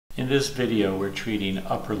In this video, we're treating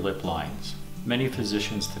upper lip lines. Many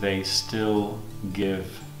physicians today still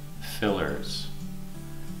give fillers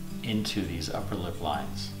into these upper lip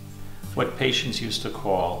lines. What patients used to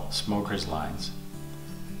call smoker's lines.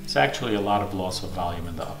 It's actually a lot of loss of volume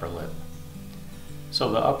in the upper lip.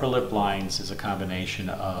 So the upper lip lines is a combination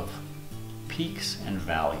of peaks and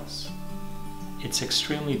valleys. It's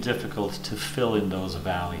extremely difficult to fill in those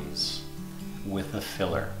valleys with a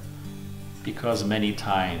filler, because many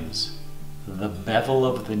times the bevel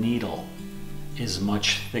of the needle is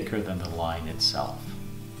much thicker than the line itself.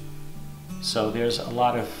 So there's a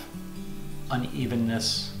lot of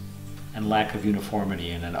unevenness and lack of uniformity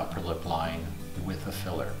in an upper lip line with a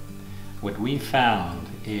filler. What we found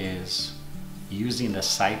is using the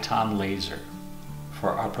Sciton Laser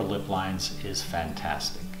for upper lip lines is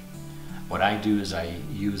fantastic. What I do is I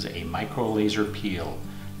use a micro laser peel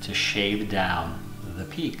to shave down the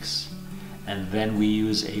peaks. And then we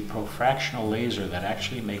use a Profractional Laser that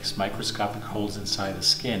actually makes microscopic holes inside the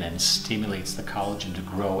skin and stimulates the collagen to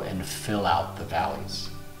grow and fill out the valleys.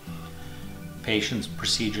 Patients'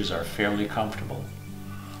 procedures are fairly comfortable.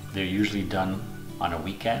 They're usually done on a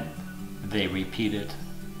weekend. They repeat it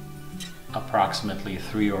approximately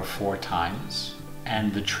 3 or 4 times,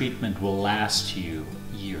 and the treatment will last you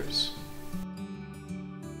years.